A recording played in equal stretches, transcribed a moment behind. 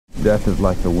Death is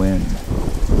like the wind,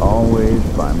 always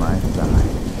by my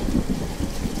side.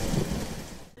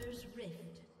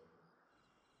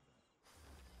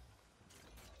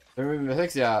 Remember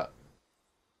mythics? Yeah.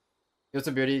 What's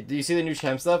up, Beardy? Do you see the new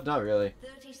champ stuff? Not really.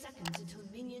 30 seconds until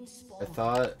minions spawn. I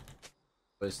thought it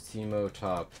was Teemo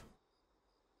top.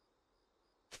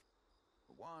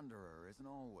 The wanderer isn't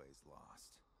always lost.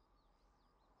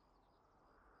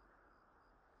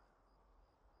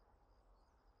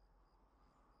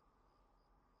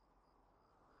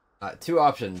 Two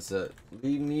options.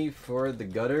 Leave me for the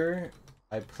gutter.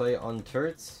 I play on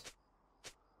turrets.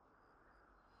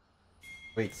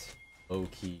 Wait. Low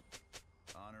key.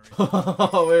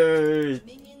 Wait.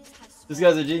 This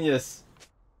guy's a genius.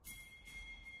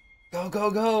 Go,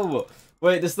 go, go!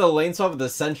 Wait, this is the lane swap of the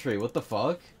century. What the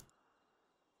fuck?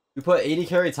 You put 80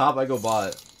 carry top, I go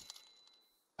bot.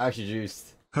 Actually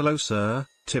juiced. Hello sir,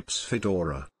 Tips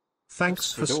Fedora.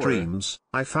 Thanks for streams.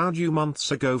 I found you months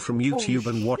ago from YouTube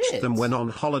and watched them when on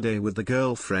holiday with the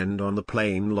girlfriend on the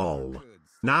plane lol.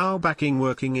 Now backing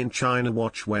working in China,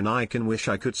 watch when I can, wish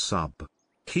I could sub.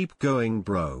 Keep going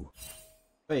bro.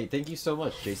 Wait, thank you so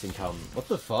much, Jason Cum. What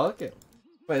the fuck? Wait,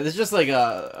 this is just like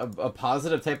a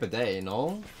positive type of day, you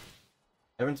know?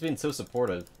 Everyone's being so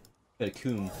supportive.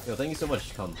 Coon. Yo, thank you so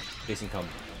much, Cum. Jason Cum.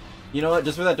 You know what?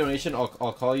 Just for that donation, I'll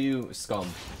call you Scum.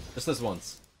 Just this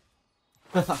once.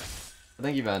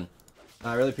 Thank you, man.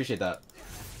 I really appreciate that.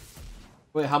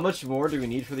 Wait, how much more do we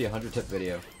need for the 100 tip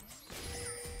video?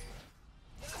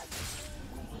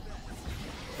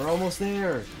 We're almost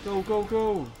there! Go, go,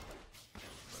 go!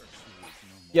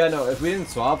 Yeah, no, if we didn't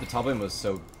swap, the top lane was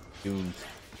so doomed.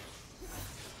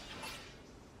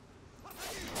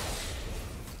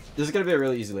 This is gonna be a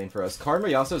really easy lane for us. Karma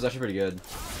Yasuo is actually pretty good.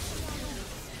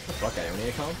 What the fuck,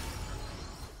 Ione comp?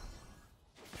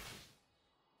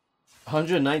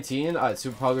 119? Alright,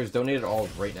 Super Poggers donated all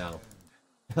right now.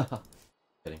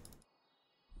 Kidding.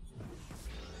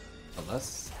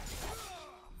 Unless...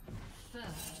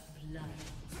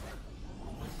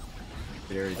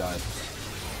 He already died.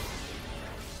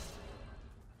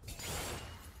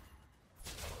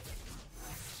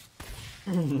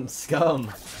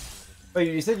 Scum.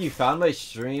 Wait, you said you found my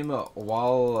stream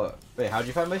while... Wait, how'd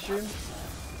you find my stream?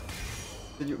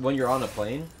 When you're on a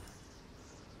plane?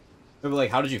 No, but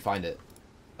like, how did you find it?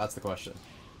 That's the question.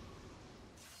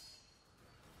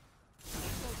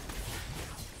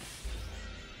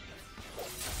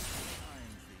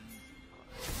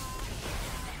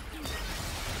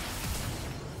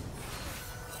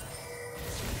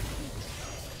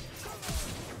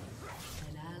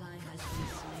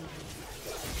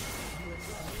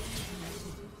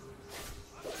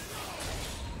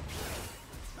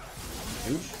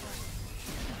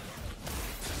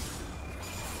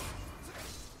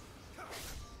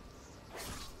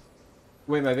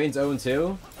 Wait, my Vayne's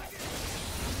 0-2?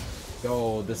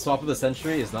 Yo, the swap of the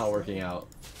century is not working out.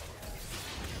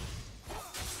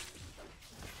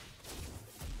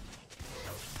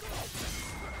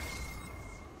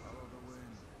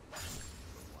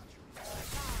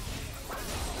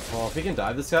 Well, if we can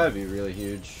dive this guy, it'd be really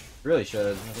huge. Really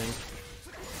should, I think.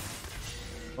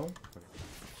 Oh,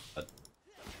 okay.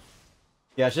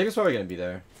 Yeah, Shaker's probably gonna be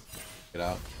there. Get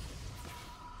out.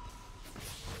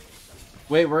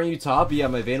 Wait, weren't you top? Yeah,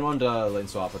 my Vayne wanted to lane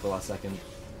swap at the last second.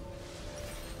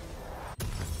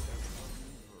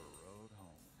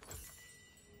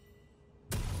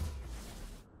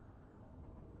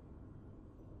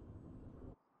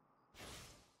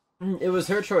 It was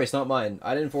her choice, not mine.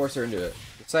 I didn't force her into it.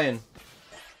 Just saying.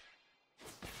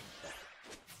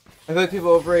 I feel like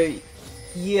people overrate.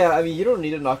 Yeah, I mean, you don't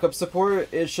need a knock-up support.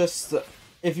 It's just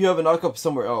if you have a knock-up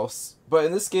somewhere else. But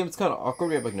in this game, it's kind of awkward.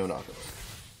 We have like no knock-ups.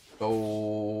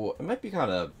 So it might be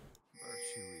kind of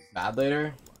bad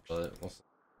later, but we'll see.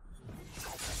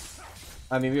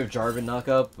 I mean, we have Jarvan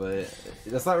knockup, but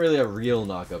that's not really a real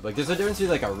knockup. Like, there's a difference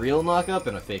between like a real knockup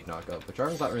and a fake knockup. But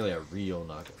Jarvan's not really a real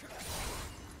knockup.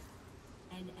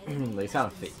 Like, it's kind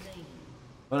of fake.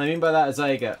 What I mean by that is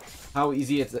like, how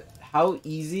easy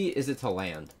is it to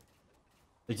land?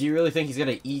 Like, do you really think he's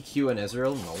gonna EQ an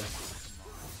Ezreal?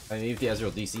 No. I mean, if the Ezreal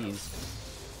DCs.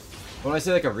 When I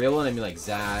say like a real one, I mean like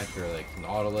Zac or like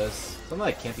Nautilus. Something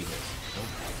like can't be missed. Nope.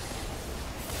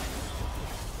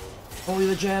 Holy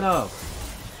the Janna!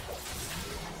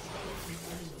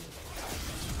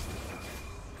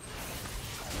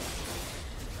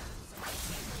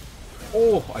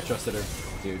 Oh, I trusted her.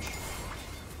 Huge.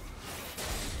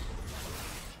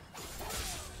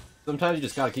 Sometimes you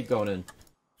just gotta keep going in.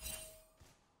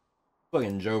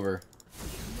 Fucking Jover.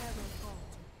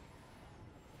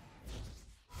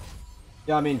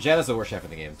 Yeah, I mean, Janna's the worst chef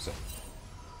in the game, so.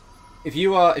 If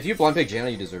you blind pick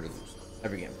Janna, you deserve to lose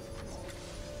every game.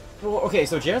 Well, okay,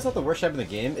 so Janna's not the worst type in the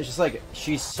game. It's just like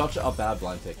she's such a bad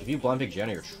blind pick. If you blind pick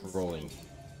Janna, you're trolling.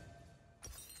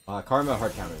 Karma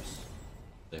hard counters.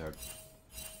 They hard.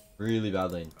 Really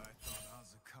bad lane.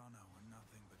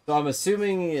 So I'm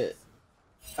assuming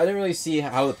I didn't really see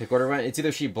how the pick order went. It's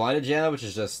either she blinded Janna, which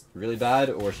is just really bad,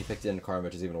 or she picked in Karma,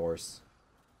 which is even worse.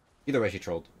 Either way, she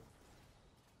trolled.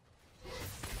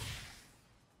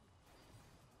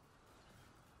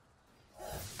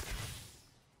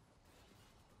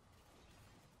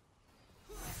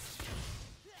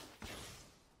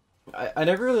 I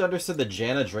never really understood the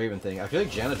Janna Draven thing. I feel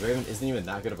like Janna Draven isn't even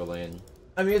that good of a lane.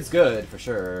 I mean, it's good, for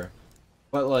sure.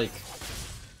 But, like,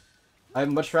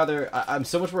 I'd much rather... I'm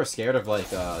so much more scared of,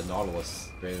 like, Nautilus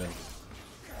Draven.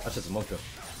 That's just a Monka.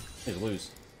 They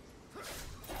lose.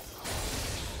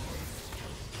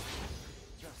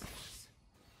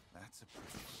 That's a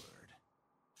pretty word.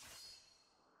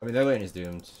 I mean, their lane is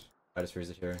doomed. I just freeze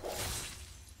it here.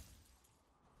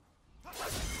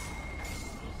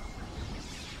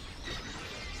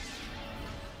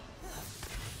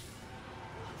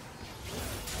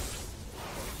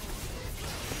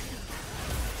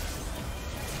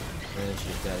 And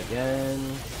she's dead again.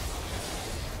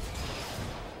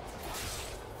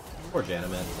 Poor Janna,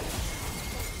 man.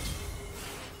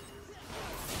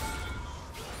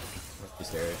 Must be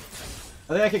scary.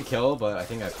 I think I can kill, but I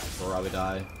think I probably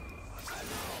die.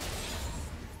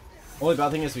 Only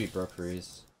bad thing is we broke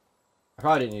freeze. I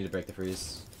probably didn't need to break the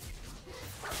freeze.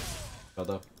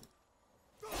 Although.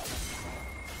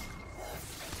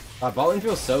 Bot lane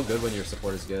feels so good when your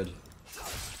support is good.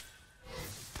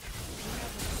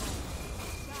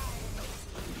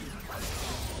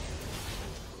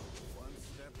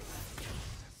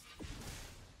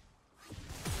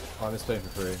 Oh, I'm just playing for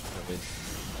free. No,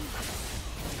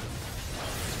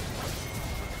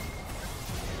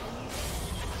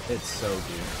 it's so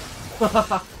deep.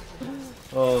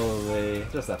 Holy,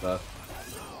 just FF.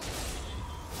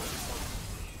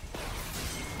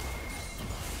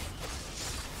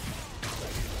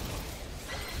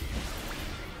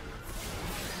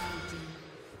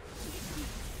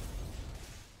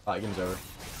 Alright, game's over.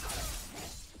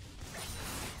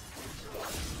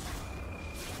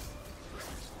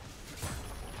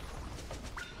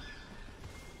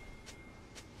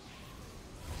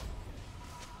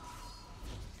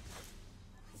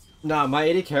 Nah, my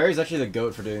 80 carry is actually the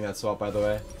GOAT for doing that swap, by the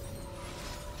way.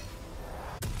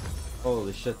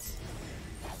 Holy shit.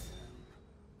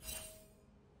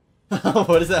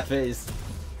 What is that face?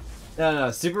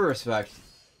 No, super respect.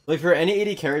 Like, for any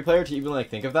 80 carry player to even, like,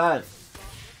 think of that,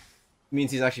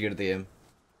 means he's actually good at the game.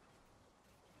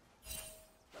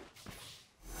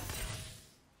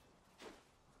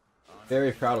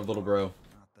 Very proud of little bro.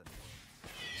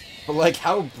 But, like,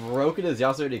 how broken is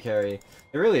Yasuo 80 carry?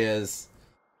 It really is.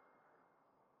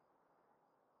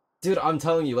 Dude, I'm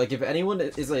telling you, like, if anyone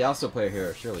is a Yasuo player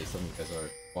here, surely some of you guys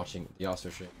are watching the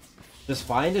Yasuo stream, just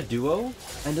find a duo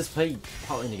and just play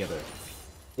pot lane together.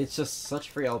 It's just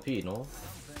such free LP, no?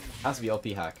 Has to be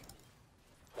LP hack.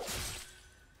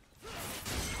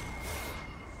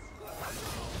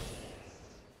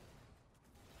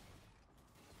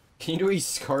 Can you do a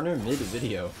Skarner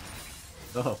mid-video?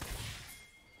 No.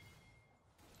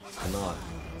 I'm not.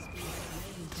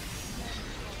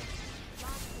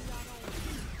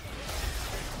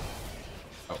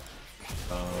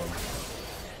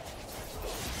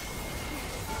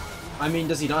 I mean,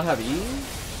 does he not have E?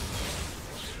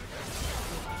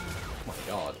 Oh my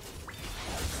god.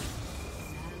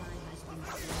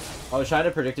 I was trying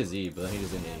to predict his E, but he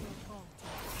doesn't E.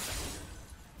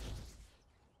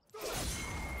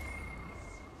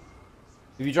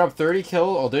 If you drop 30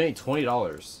 kill, I'll donate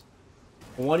 $20.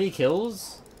 20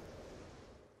 kills?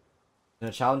 In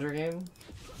a challenger game?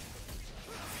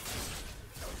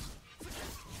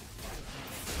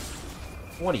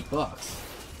 $20.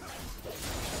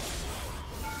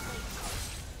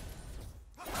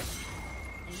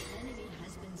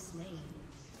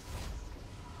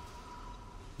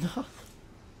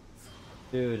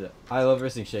 Dude, I love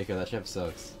versing Shaco, that chip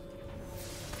sucks.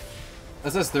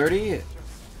 That says 30?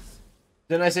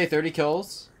 Didn't I say 30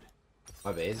 kills?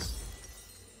 My base.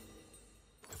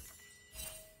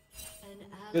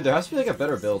 Dude, there has to be like a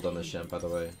better build on this champ, by the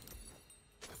way.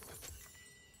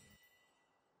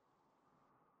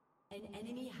 An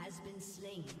enemy has been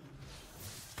slain.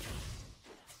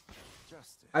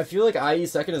 I feel like IE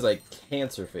second is like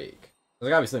cancer fake. There's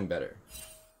gotta be something better.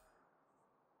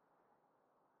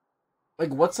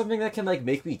 Like, what's something that can, like,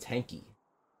 make me tanky?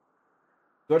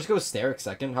 Do I just go Steric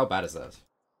second? How bad is that?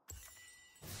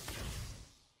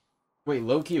 Wait,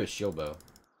 low-key with shield bow.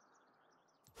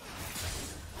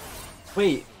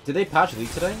 Wait, did they patch League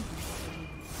today?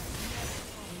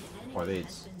 Or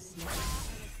Leads?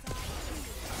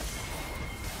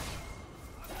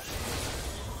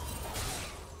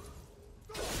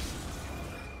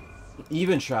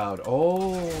 Even Shroud.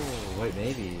 Oh, wait,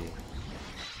 maybe.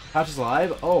 Patch is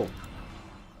live? Oh.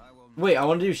 Wait, I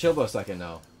want to do Shilbo second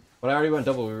now. But I already went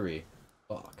double Ruri.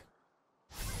 Fuck.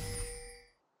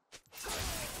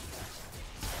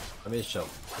 Let me just chill.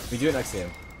 We do it next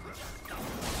game.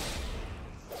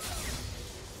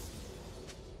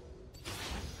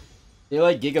 They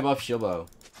like Giga buff Shilbo.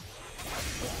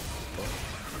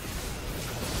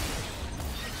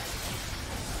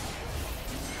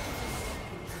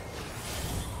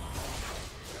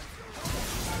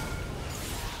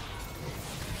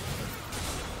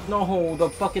 No, the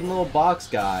fucking little box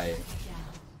guy.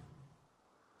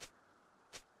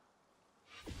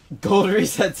 Gold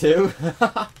reset too?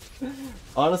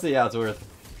 Honestly, yeah, it's worth.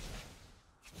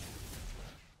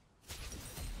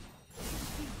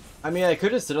 I mean, I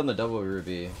could just sit on the double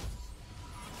ruby.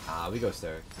 Ah, we go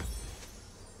Steric.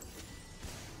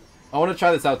 I want to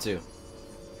try this out too.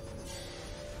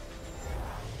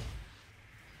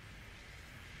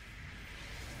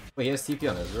 Wait, he has TP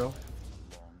on Israel?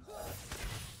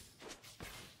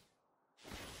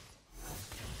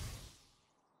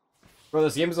 Bro,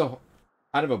 this game is kind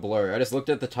of a blur. I just looked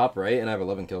at the top right and I have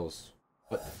 11 kills.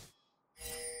 What?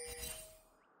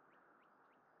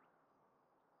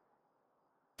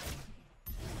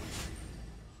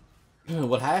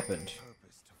 What happened?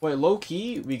 Wait, low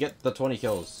key, we get the 20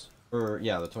 kills. Or,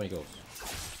 yeah, the 20 kills.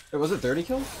 Wait, was it 30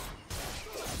 kills?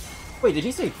 Wait, did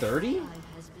he say 30?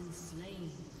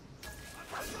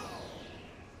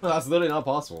 Well, that's literally not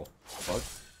possible. Fuck.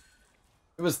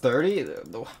 It was 30?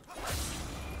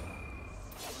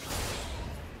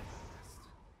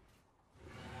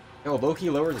 Yo, low-key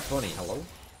lower to 20. Hello?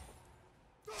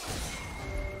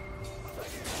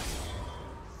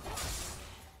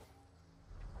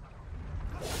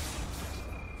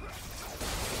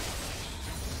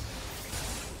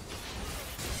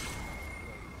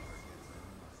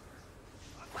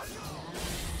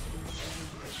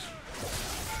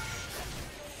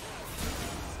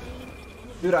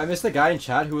 Dude, I missed the guy in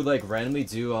chat who would like randomly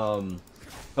do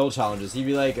kill challenges. He'd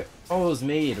be like, "Oh, it was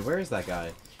made. Where is that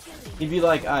guy?" He'd be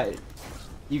like,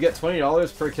 you get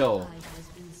 $20 per kill."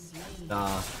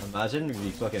 Nah, imagine we'd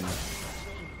be fucking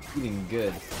eating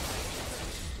good.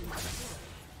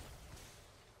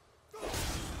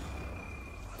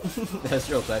 That's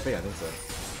real typing, I think so.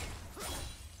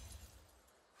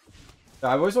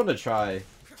 I've always wanted to try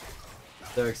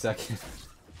Derek second.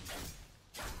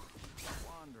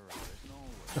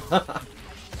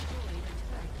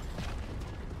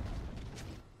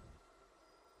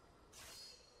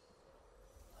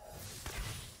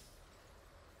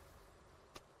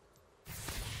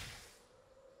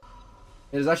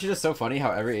 It is actually just so funny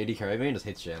how every AD carry main just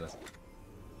hates Janice.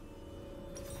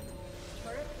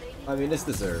 I mean, it's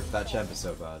deserved. That champ is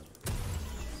so bad.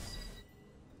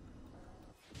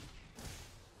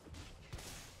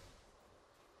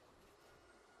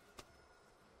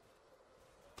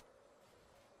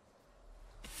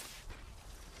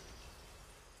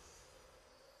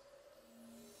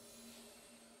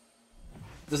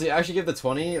 Does he actually give the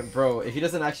 20? Bro, if he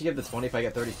doesn't actually give the 20 if I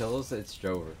get 30 kills, it's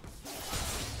over.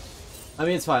 I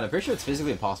mean, it's fine. I'm pretty sure it's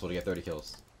physically impossible to get 30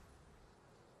 kills.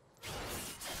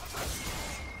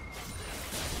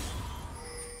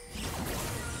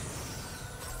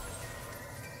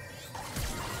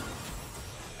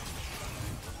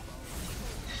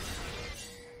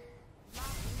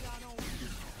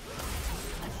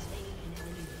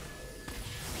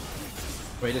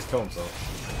 Wait, he just killed himself.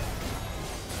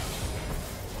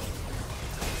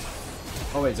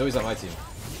 Oh wait, Zoe's on my team.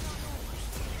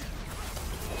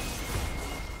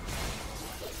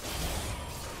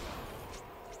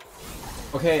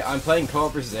 Okay, I'm playing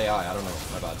co-op versus AI. I don't know.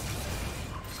 My bad.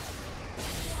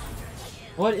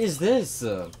 What is this?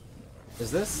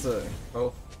 Is this?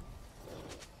 Oh.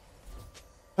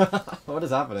 What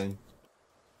is happening?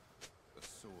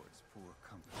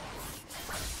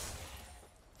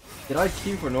 Did I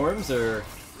queue for norms or?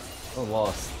 I'm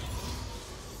lost.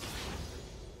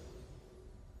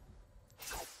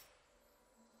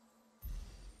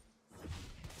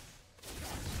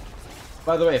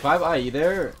 By the way, if I have IE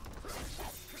there.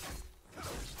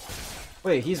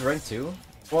 Wait, he's ranked 2?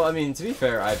 Well, I mean, to be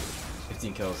fair, I have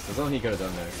 15 kills. There's nothing he could have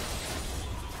done there.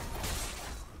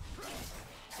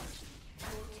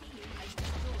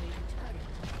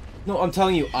 No, I'm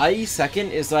telling you, IE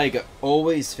second is like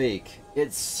always fake.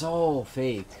 It's so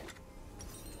fake.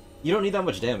 You don't need that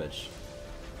much damage.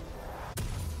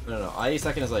 No, IE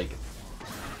second is like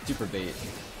super bait.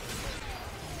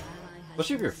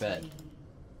 Especially if you're fed.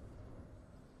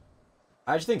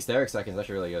 I just think Steric Second is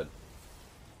actually really good.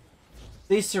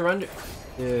 They surrender.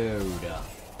 Dude.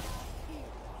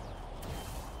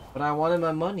 But I wanted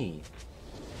my money.